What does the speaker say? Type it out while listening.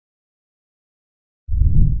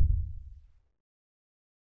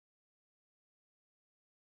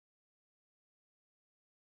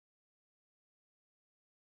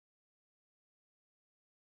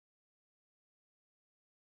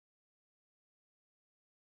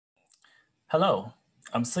Hello,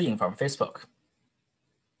 I'm Siying from Facebook.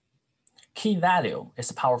 Key value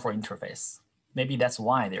is a powerful interface. Maybe that's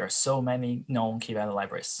why there are so many known key value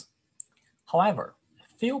libraries. However,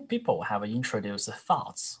 few people have introduced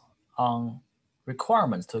thoughts on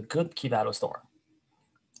requirements to a good key value store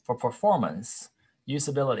for performance,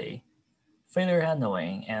 usability, failure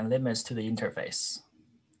handling, and limits to the interface.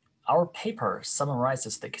 Our paper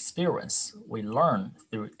summarizes the experience we learned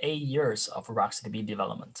through 8 years of RocksDB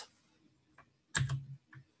development.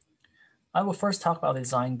 I will first talk about the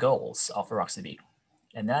design goals of RocksDB,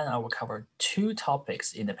 and then I will cover 2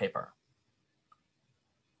 topics in the paper: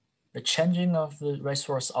 the changing of the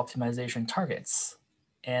resource optimization targets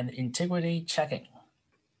and integrity checking.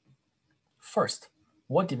 First,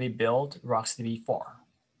 what did we build RocksDB for?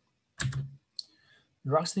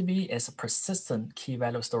 RocksDB is a persistent key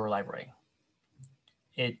value store library.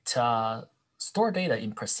 It stores data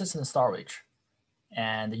in persistent storage,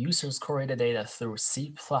 and the users query the data through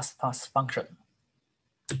C++ function.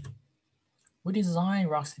 We designed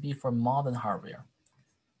RocksDB for modern hardware,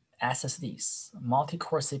 SSDs,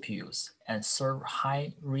 multi-core CPUs, and serve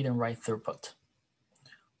high read and write throughput.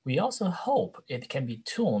 We also hope it can be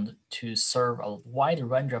tuned to serve a wide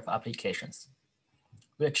range of applications.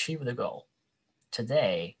 We achieved the goal.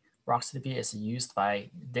 Today, RocksDB is used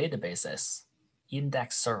by databases,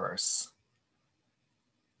 index servers,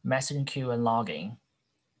 messaging queue and logging,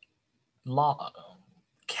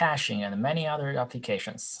 caching, and many other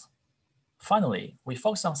applications. Finally, we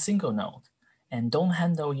focus on single node and don't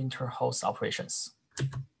handle inter-host operations.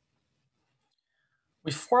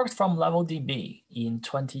 We forked from LevelDB in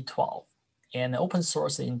 2012 and open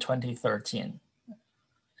sourced in 2013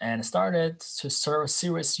 and started to serve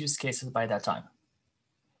serious use cases by that time.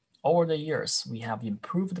 Over the years, we have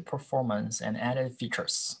improved the performance and added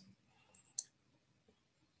features.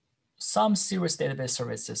 Some serious database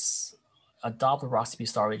services adopt the RocksDB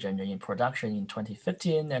storage engine in production in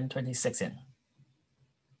 2015 and 2016.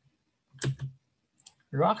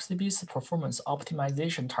 RocksDB's performance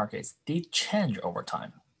optimization targets did change over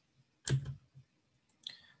time.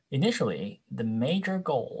 Initially, the major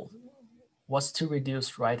goal was to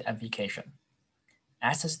reduce write amplification.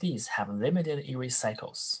 SSDs have limited erase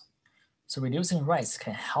cycles, so reducing writes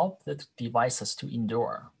can help the devices to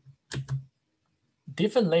endure.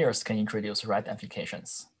 Different layers can introduce write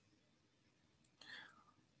amplifications.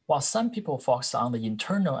 While some people focus on the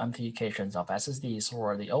internal amplifications of SSDs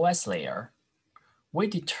or the OS layer, we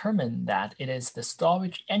determined that it is the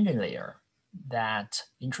storage engine layer that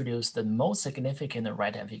introduced the most significant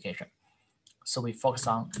write amplification. So we focus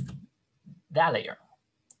on that layer,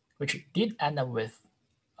 which did end up with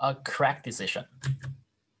a correct decision.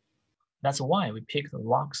 That's why we picked the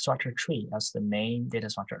log structure tree as the main data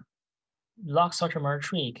structure. Log structure merge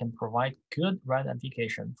tree can provide good write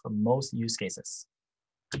amplification for most use cases.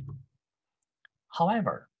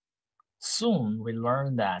 However, soon we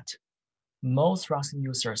learned that most RocksDB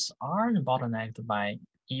users aren't bottlenecked by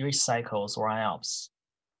erase cycles or IOPS,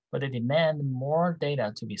 but they demand more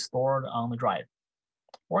data to be stored on the drive,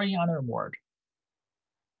 or in other word,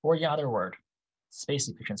 space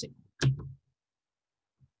efficiency.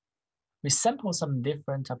 We sampled some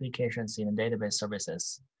different applications in database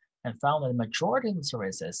services and found that the majority of the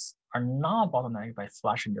services are not bottlenecked by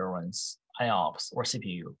flash endurance, IOPS, or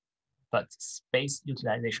CPU, but space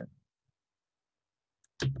utilization.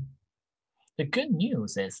 The good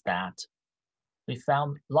news is that we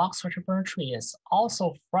found log structure merge tree is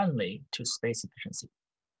also friendly to space efficiency,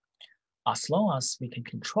 as long as we can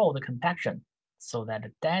control the compaction so that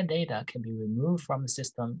the dead data can be removed from the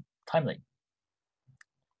system timely.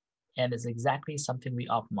 And it's exactly something we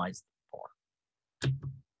optimized for.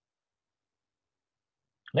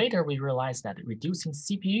 Later, we realized that reducing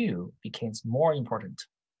CPU becomes more important.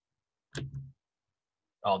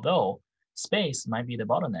 Although space might be the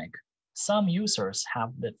bottleneck, some users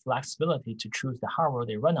have the flexibility to choose the hardware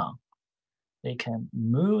they run on. They can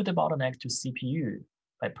move the bottleneck to CPU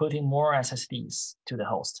by putting more SSDs to the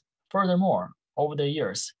host. Furthermore, over the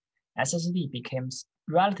years, SSD becomes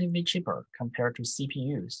relatively cheaper compared to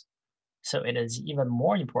CPUs, so it is even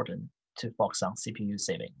more important to focus on CPU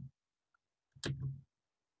saving.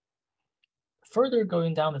 Further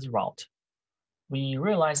going down this route, we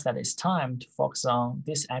realized that it's time to focus on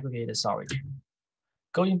disaggregated storage.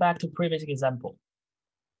 Going back to previous example,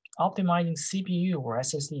 optimizing CPU or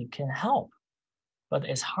SSD can help, but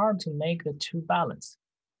it's hard to make the two balanced.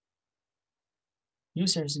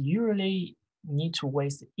 Users usually need to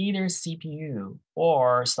waste either CPU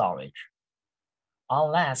or storage,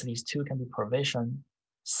 unless these two can be provisioned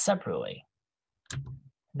separately.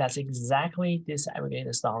 That's exactly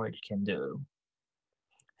disaggregated storage can do.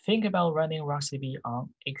 Think about running RocksDB on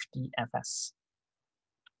HDFS.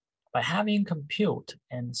 By having compute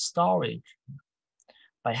and storage,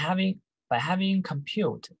 by having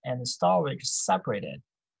compute and storage separated,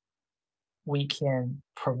 we can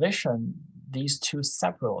provision these two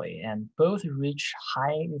separately and both reach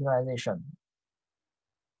high utilization.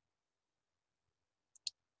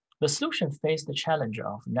 The solution faced the challenge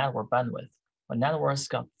of network bandwidth. But networks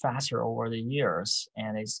got faster over the years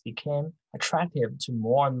and it became attractive to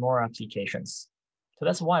more and more applications. So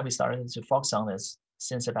that's why we started to focus on this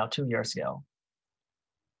since about 2 years ago.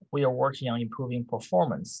 We are working on improving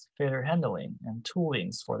performance, failure handling, and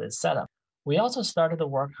toolings for this setup. We also started to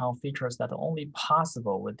work on features that are only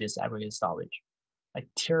possible with disaggregated storage, like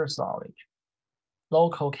tier storage,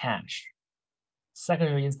 local cache,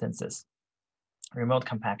 secondary instances, remote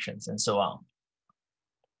compactions, and so on.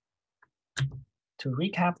 To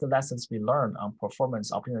recap the lessons we learned on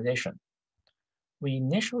performance optimization, we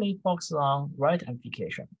initially focused on write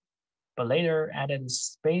amplification, but later added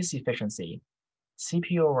space efficiency,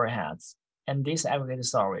 CPU overheads, and disaggregated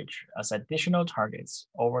storage as additional targets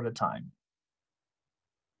over the time.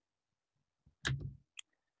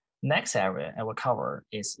 Next area I will cover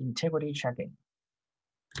is integrity checking.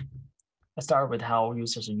 Let's start with how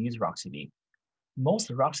users use RocksDB.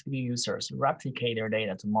 Most RocksDB users replicate their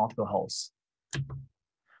data to multiple hosts.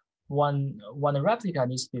 When a replica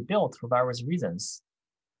needs to be built for various reasons,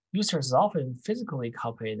 users often physically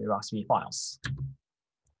copy the RocksDB files.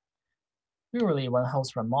 Usually, one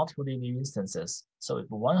host runs multiple DB instances, so if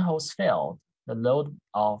one host failed, the load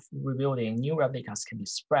of rebuilding new replicas can be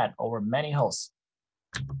spread over many hosts.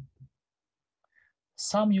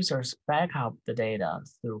 Some users back up the data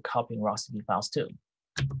through copying RocksDB files too.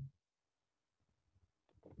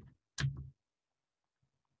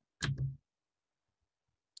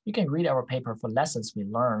 You can read our paper for lessons we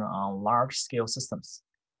learned on large-scale systems.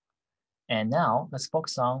 And now let's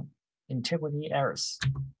focus on integrity errors.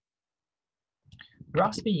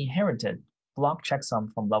 RocksDB inherited block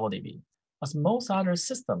checksum from LevelDB. As most other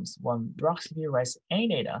systems, when RocksDB writes any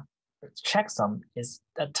data, checksum is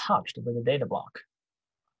attached with the data block.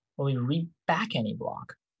 When we read back any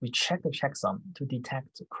block, we check the checksum to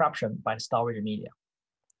detect corruption by the storage media.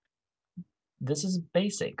 This is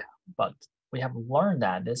basic, but we have learned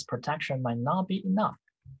that this protection might not be enough.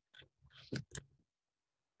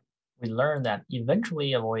 We learned that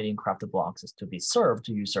eventually avoiding corrupted blocks to be served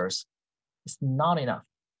to users is not enough,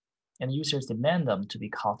 and users demand them to be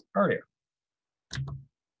caught earlier.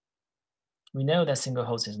 We know that single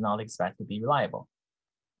host is not expected to be reliable.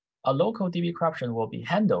 A local DB corruption will be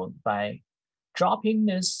handled by dropping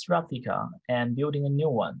this replica and building a new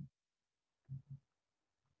one.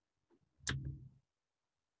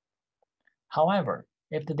 However,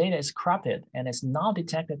 if the data is corrupted and is not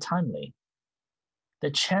detected timely,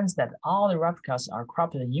 the chance that all the replicas are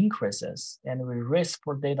corrupted increases and we risk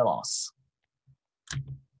for data loss.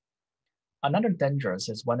 Another danger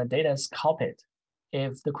is when the data is copied.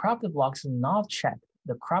 If the corrupted blocks are not checked,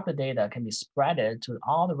 the corrupted data can be spread to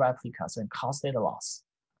all the replicas and cause data loss.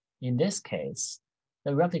 In this case,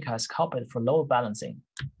 the replica is copied for load balancing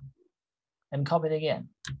and copied again.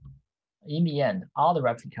 In the end, all the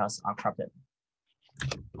replicas are corrupted.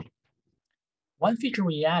 One feature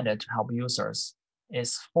we added to help users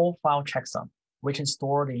is full file checksum, which is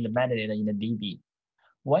stored in the metadata in the DB.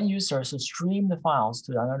 When users stream the files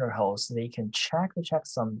to another host, they can check the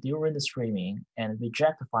checksum during the streaming and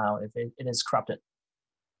reject the file if it is corrupted.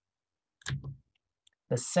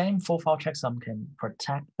 The same full file checksum can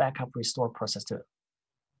protect backup restore process too.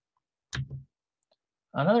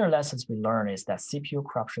 Another lesson we learned is that CPU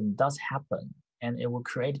corruption does happen, and it will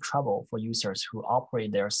create trouble for users who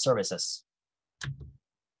operate their services.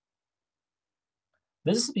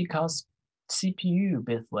 This is because CPU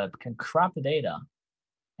bitflip can corrupt the data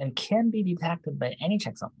and can be detected by any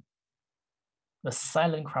checksum. The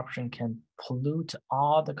silent corruption can pollute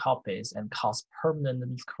all the copies and cause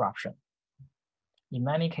permanent corruption. In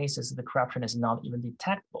many cases, the corruption is not even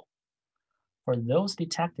detectable. For those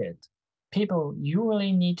detected, people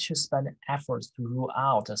usually need to spend efforts to rule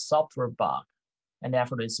out a software bug, and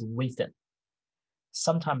effort is wasted.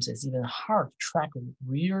 Sometimes it's even hard to track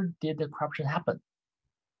where did the corruption happen.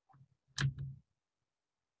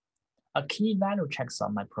 A key value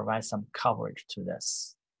checksum might provide some coverage to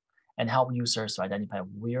this and help users to identify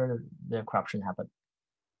where the corruption happened.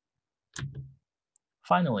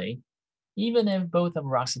 Finally, even if both of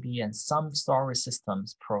RocksDB and some storage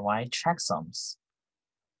systems provide checksums,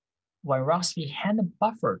 when RocksDB hand a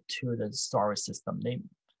buffer to the storage system, the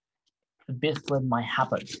bitflip might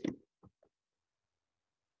happen.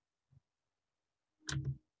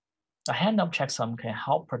 A handoff checksum can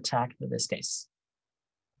help protect this case.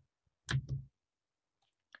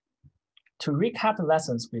 To recap the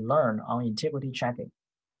lessons we learned on integrity checking,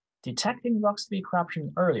 detecting RocksDB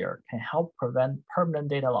corruption earlier can help prevent permanent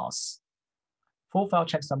data loss. Full file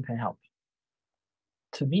checksum can help.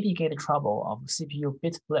 To mitigate the trouble of CPU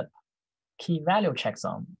bit flip, key value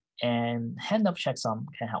checksum and handoff checksum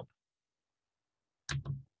can help.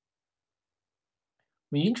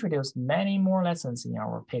 We introduced many more lessons in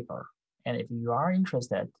our paper, and if you are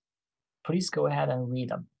interested, please go ahead and read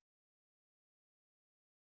them.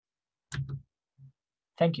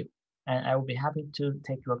 Thank you, and I will be happy to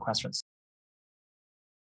take your questions.